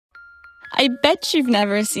I bet you've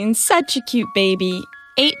never seen such a cute baby.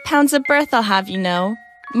 8 pounds at birth, I'll have you know.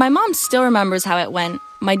 My mom still remembers how it went.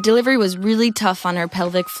 My delivery was really tough on her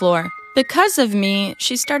pelvic floor. Because of me,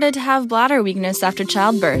 she started to have bladder weakness after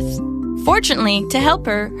childbirth. Fortunately, to help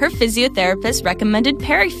her, her physiotherapist recommended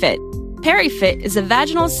Perifit. Perifit is a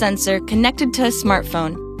vaginal sensor connected to a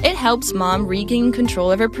smartphone. It helps mom regain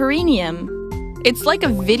control of her perineum. It's like a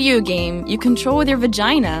video game you control with your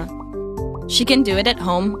vagina. She can do it at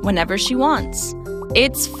home whenever she wants.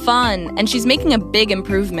 It's fun, and she's making a big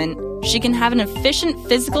improvement. She can have an efficient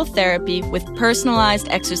physical therapy with personalized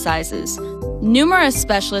exercises. Numerous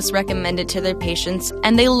specialists recommend it to their patients,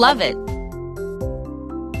 and they love it.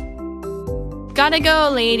 Gotta go,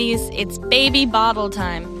 ladies. It's baby bottle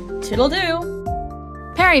time. Tiddle-doo.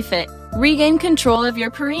 Perifit. Regain control of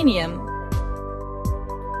your perineum.